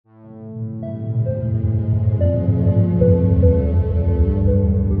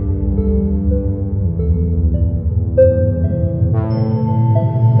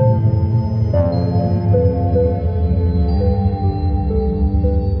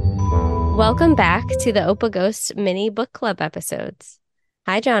Welcome back to the Opa Ghost mini book club episodes.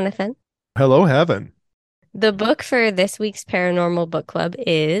 Hi, Jonathan. Hello, Heaven. The book for this week's paranormal book club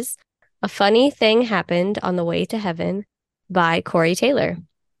is A Funny Thing Happened on the Way to Heaven by Corey Taylor.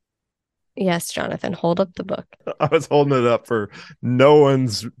 Yes, Jonathan, hold up the book. I was holding it up for no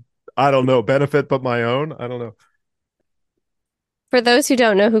one's, I don't know, benefit but my own. I don't know. For those who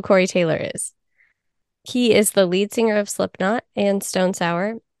don't know who Corey Taylor is, he is the lead singer of Slipknot and Stone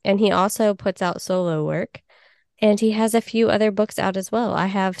Sour, and he also puts out solo work, and he has a few other books out as well. I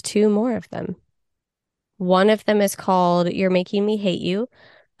have two more of them. One of them is called You're Making Me Hate You,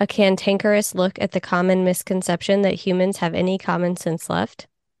 a cantankerous look at the common misconception that humans have any common sense left.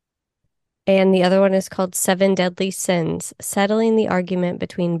 And the other one is called Seven Deadly Sins, settling the argument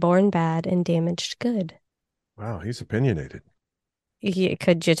between born bad and damaged good. Wow, he's opinionated.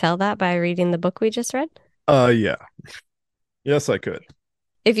 Could you tell that by reading the book we just read? Yeah. Yes, I could.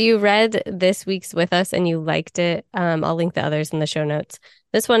 If you read this week's with us and you liked it, I'll link the others in the show notes.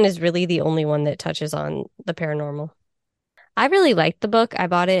 This one is really the only one that touches on the paranormal. I really liked the book. I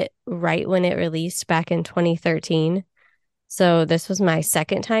bought it right when it released back in 2013. So this was my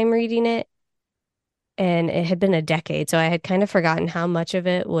second time reading it, and it had been a decade. So I had kind of forgotten how much of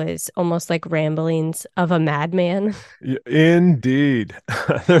it was almost like ramblings of a madman. Indeed.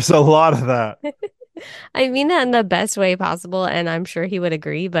 There's a lot of that. I mean that in the best way possible, and I'm sure he would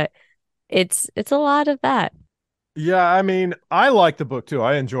agree, but it's a lot of that. Yeah, I mean, I like the book too.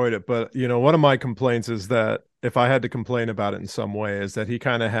 I enjoyed it, but one of my complaints is that if I had to complain about it in some way, is that he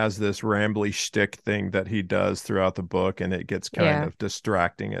kind of has this rambly shtick thing that he does throughout the book, and it gets kind Yeah. of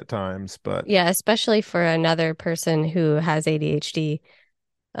distracting at times. But Yeah, especially for another person who has ADHD.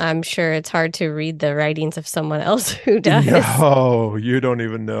 I'm sure it's hard to read the writings of someone else who yeah, does. oh, you don't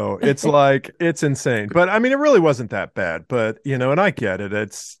even know. It's like it's insane. But I mean, it really wasn't that bad. But and I get it.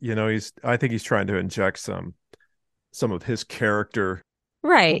 It's I think he's trying to inject some of his character.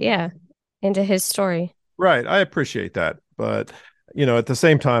 Right, yeah, into his story. Right. I appreciate that. But at the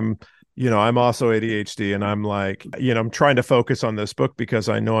same time, I'm also ADHD and I'm like, I'm trying to focus on this book because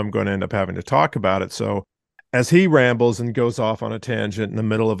I know I'm going to end up having to talk about it. So as he rambles and goes off on a tangent in the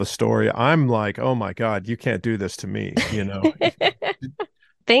middle of a story, I'm like, oh my God, you can't do this to me.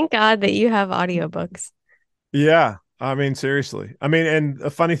 Thank God that you have audiobooks. Yeah. I mean, seriously. I mean, and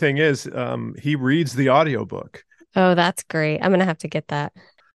the funny thing is, he reads the audiobook. Oh, that's great. I'm gonna have to get that.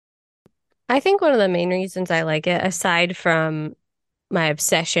 I think one of the main reasons I like it, aside from my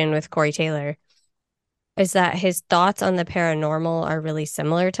obsession with Corey Taylor, is that his thoughts on the paranormal are really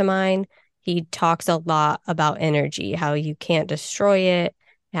similar to mine. He talks a lot about energy, how you can't destroy it.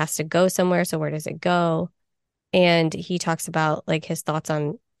 It has to go somewhere. So where does it go? And he talks about like his thoughts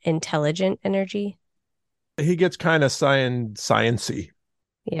on intelligent energy. He gets kind of sciency.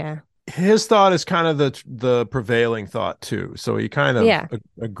 Yeah. His thought is kind of the prevailing thought too. So he kind of Yeah.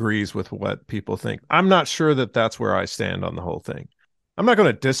 agrees with what people think. I'm not sure that that's where I stand on the whole thing. I'm not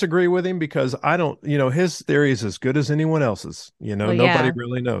going to disagree with him because I don't, his theory is as good as anyone else's. Well, Nobody yeah.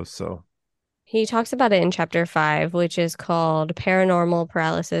 really knows. So He talks about it in chapter 5, which is called Paranormal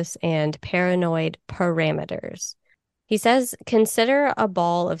Paralysis and Paranoid Parameters. He says, consider a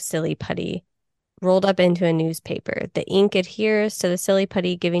ball of silly putty rolled up into a newspaper. The ink adheres to the silly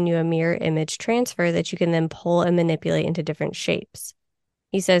putty, giving you a mirror image transfer that you can then pull and manipulate into different shapes.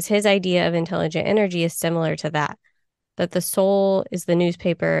 He says his idea of intelligent energy is similar to that, that the soul is the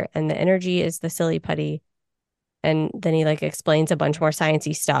newspaper and the energy is the silly putty. And then he like explains a bunch more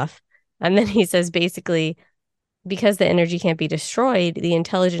sciencey stuff. And then he says basically, because the energy can't be destroyed, the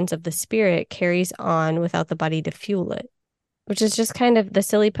intelligence of the spirit carries on without the body to fuel it, which is just kind of the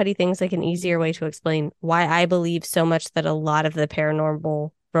silly putty things, like an easier way to explain why I believe so much that a lot of the paranormal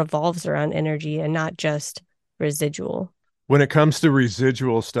revolves around energy and not just residual. when it comes to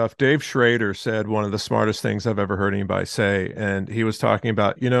residual stuff, Dave Schrader said one of the smartest things I've ever heard anybody say. And he was talking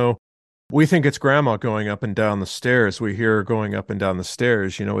about, we think it's grandma going up and down the stairs. We hear her going up and down the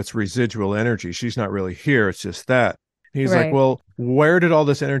stairs. It's residual energy. She's not really here. It's just that. He's like, Right. well, where did all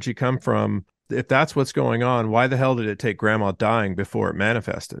this energy come from? If that's what's going on, why the hell did it take grandma dying before it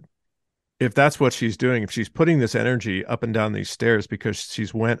manifested? If that's what she's doing, if she's putting this energy up and down these stairs because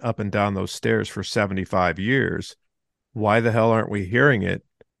she's went up and down those stairs for 75 years, why the hell aren't we hearing it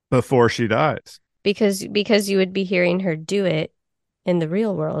before she dies? Because you would be hearing her do it in the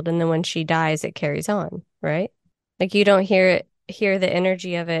real world, and then when she dies it carries on, right? Like you don't hear the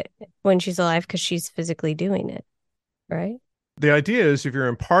energy of it when she's alive because she's physically doing it, right? The idea is if you're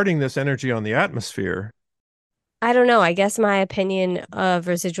imparting this energy on the atmosphere, I don't know. I guess my opinion of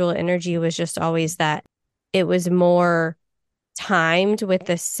residual energy was just always that it was more timed with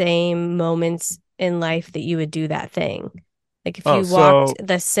the same moments in life that you would do that thing. Like if Oh, you walked so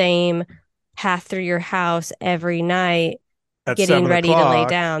the same path through your house every night, at getting seven ready to lay o'clock,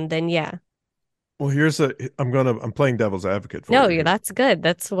 down, then yeah. well, I'm playing devil's advocate for No, you here. that's good.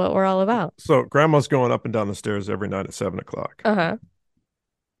 That's what we're all about. So grandma's going up and down the stairs every night at 7 o'clock. Uh-huh.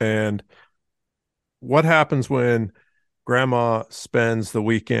 And what happens when grandma spends the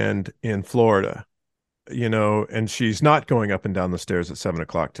weekend in Florida, and she's not going up and down the stairs at 7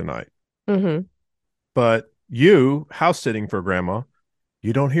 o'clock tonight? Mm-hmm. But you, house sitting for grandma,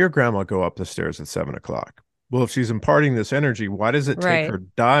 you don't hear grandma go up the stairs at 7 o'clock. Well, if she's imparting this energy, why does it take Right. her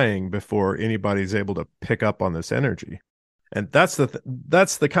dying before anybody's able to pick up on this energy? And that's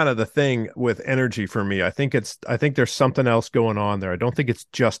the kind of the thing with energy for me. I think there's something else going on there. I don't think it's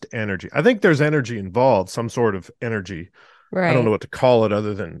just energy. I think there's energy involved, some sort of energy. I don't know Right. what to call it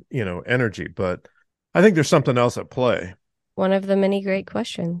other than, energy, but I think there's something else at play. One of the many great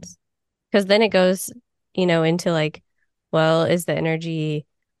questions. Because then it goes, into like, well, is the energy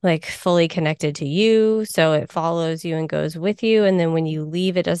like fully connected to you? So it follows you and goes with you. And then when you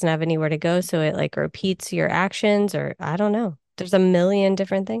leave, it doesn't have anywhere to go. So it like repeats your actions, or I don't know. There's a million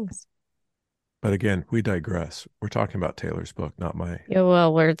different things. But again, we digress. We're talking about Taylor's book, not my. Yeah,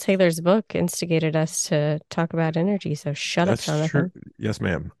 well, where Taylor's book instigated us to talk about energy. So shut up, That's true. Jonathan. Yes,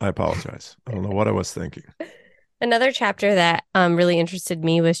 ma'am. I apologize. I don't know what I was thinking. Another chapter that really interested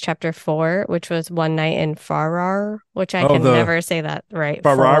me was chapter 4, which was One Night in Farar, which I Oh, can the never say that right.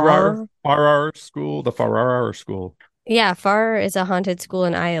 Farrar Farar. Farrar School, the Farrar School. Yeah, Farrar is a haunted school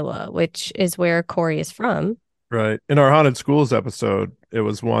in Iowa, which is where Corey is from. Right. In our haunted schools episode, it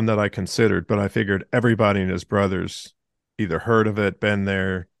was one that I considered, but I figured everybody and his brothers either heard of it, been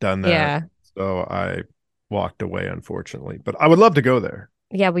there, done that. Yeah. So I walked away, unfortunately. But I would love to go there.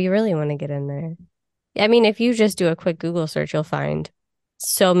 Yeah, we really want to get in there. I mean, if you just do a quick Google search, you'll find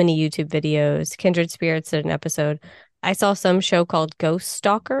so many YouTube videos. Kindred Spirits did an episode. I saw some show called Ghost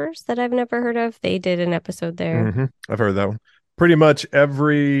Stalkers that I've never heard of. They did an episode there. I've heard that one. Pretty much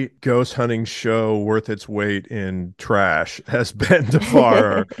every ghost hunting show worth its weight in trash has been to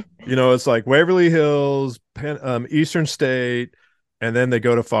Farrar. It's like Waverly Hills, Eastern State, and then they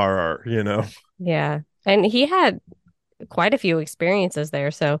go to Farrar. Yeah. And he had quite a few experiences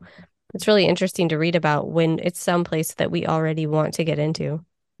there. So it's really interesting to read about when it's someplace that we already want to get into.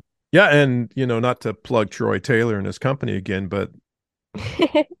 Yeah, and not to plug Troy Taylor and his company again, but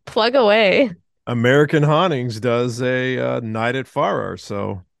Plug away. American Hauntings does a night at Farrar.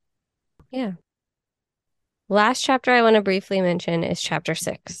 So Yeah. Last chapter I want to briefly mention is chapter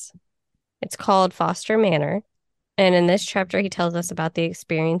 6. It's called Foster Manor. And in this chapter, he tells us about the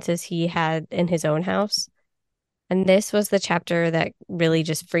experiences he had in his own house. And this was the chapter that really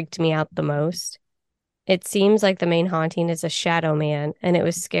just freaked me out the most. It seems like the main haunting is a shadow man, and it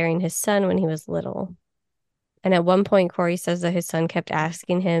was scaring his son when he was little. And at one point, Corey says that his son kept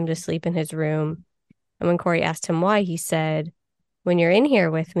asking him to sleep in his room. And when Corey asked him why, he said, "When you're in here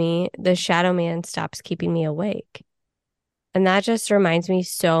with me, the shadow man stops keeping me awake." And that just reminds me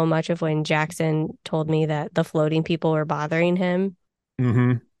so much of when Jackson told me that the floating people were bothering him.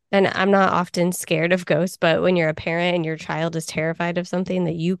 mhm. And I'm not often scared of ghosts, but when you're a parent and your child is terrified of something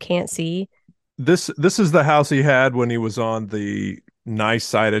that you can't see. This is the house he had when he was on the nice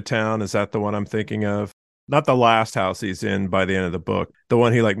side of town. Is that the one I'm thinking of? Not the last house he's in by the end of the book. The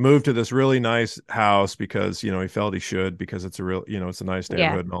one he like moved to this really nice house because, he felt he should because it's a real, it's a nice Yeah.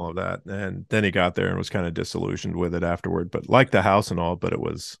 neighborhood and all of that. And then he got there and was kind of disillusioned with it afterward, but liked the house and all, but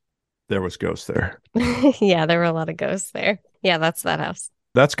there was ghosts there. Yeah, there were a lot of ghosts there. Yeah, that's that house.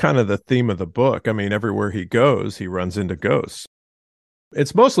 That's kind of the theme of the book. I mean, everywhere he goes, he runs into ghosts.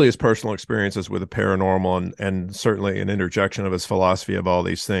 It's mostly his personal experiences with the paranormal and certainly an interjection of his philosophy of all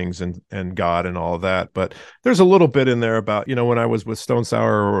these things and God and all of that. But there's a little bit in there about, when I was with Stone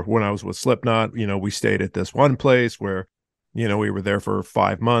Sour or when I was with Slipknot, we stayed at this one place where, we were there for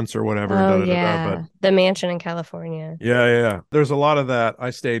 5 months or whatever. Oh, But yeah. The mansion in California. yeah. There's a lot of that.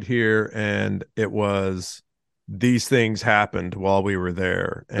 I stayed here and it was these things happened while we were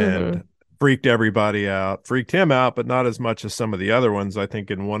there. And freaked everybody out, freaked him out, but not as much as some of the other ones. I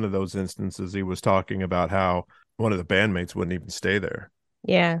think in one of those instances, he was talking about how one of the bandmates wouldn't even stay there.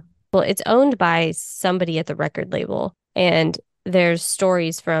 Yeah. Well, it's owned by somebody at the record label, and there's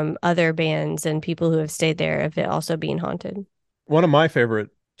stories from other bands and people who have stayed there of it also being haunted. One of my favorite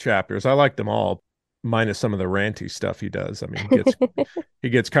chapters, I like them all, minus some of the ranty stuff he does. I mean, he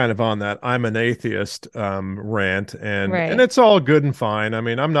gets kind of on that I'm an atheist rant, and Right. it's all good and fine. I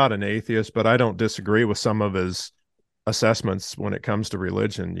mean, I'm not an atheist, but I don't disagree with some of his assessments when it comes to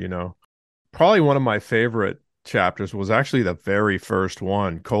religion. Probably one of my favorite chapters was actually the very first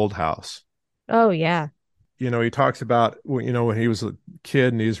one, Cold House. Oh, yeah. He talks about, when he was a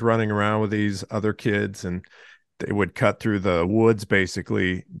kid and he's running around with these other kids, and they would cut through the woods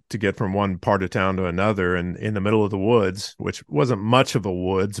basically to get from one part of town to another. And in the middle of the woods, which wasn't much of a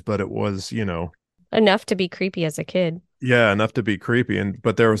woods, but it was, Enough to be creepy as a kid. yeah, enough to be creepy.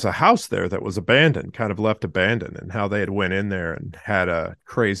 But there was a house there that was abandoned, kind of left abandoned, and how they had went in there and had a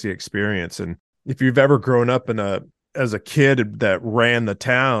crazy experience. And if you've ever grown up as a kid that ran the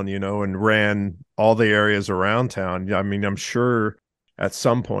town, and ran all the areas around town, I mean, I'm sure at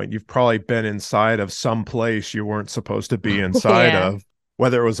some point you've probably been inside of some place you weren't supposed to be inside Yeah. of,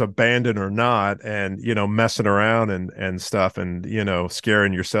 whether it was abandoned or not, and messing around and stuff, and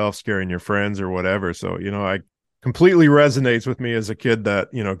scaring yourself, scaring your friends or whatever. So I completely resonates with me as a kid that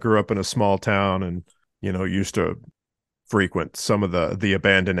grew up in a small town, and used to frequent some of the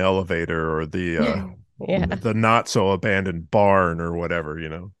abandoned elevator, or Yeah. the not so abandoned barn or whatever.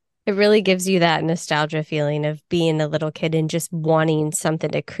 It really gives you that nostalgia feeling of being a little kid and just wanting something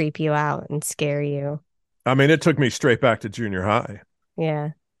to creep you out and scare you. I mean, it took me straight back to junior high. Yeah.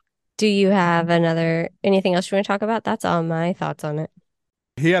 Do you have anything else you want to talk about? That's all my thoughts on it.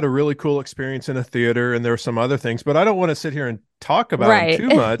 He had a really cool experience in a theater, and there were some other things, but I don't want to sit here and talk about him Right. too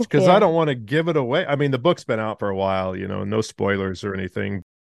much, because I Yeah. don't want to give it away. I mean, the book's been out for a while, no spoilers or anything.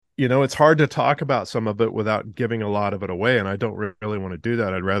 It's hard to talk about some of it without giving a lot of it away, and I don't really want to do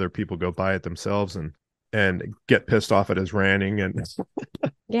that. I'd rather people go buy it themselves and get pissed off at his ranting. And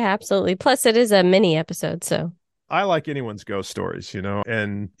Yeah, absolutely. Plus, it is a mini episode, so I like anyone's ghost stories,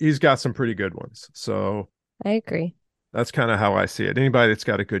 and he's got some pretty good ones. So I agree. that's kind of how I see it. Anybody that's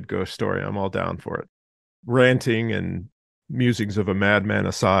got a good ghost story, I'm all down for it. Ranting and musings of a madman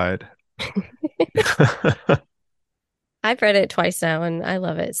aside. I've read it twice now and I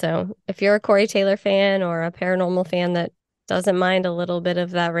love it. So if you're a Corey Taylor fan or a paranormal fan that doesn't mind a little bit of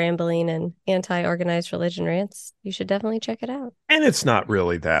that rambling and anti-organized religion rants, you should definitely check it out. And it's not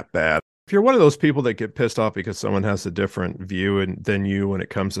really that bad. If you're one of those people that get pissed off because someone has a different view than you when it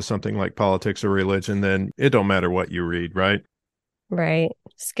comes to something like politics or religion, then it don't matter what you read, right? Right.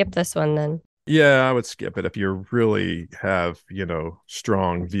 Skip this one then. Yeah, I would skip it if you really have,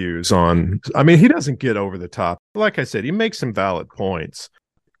 strong views on. I mean, he doesn't get over the top. Like I said, he makes some valid points.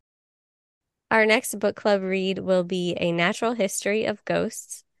 Our next book club read will be A Natural History of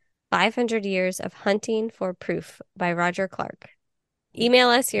Ghosts, 500 Years of Hunting for Proof by Roger Clark. Email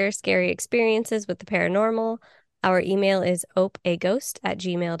us your scary experiences with the paranormal. Our email is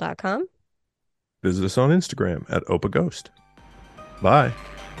opaghost@gmail.com. Visit us on Instagram at opaghost. Bye.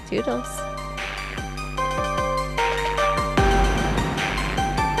 Toodles.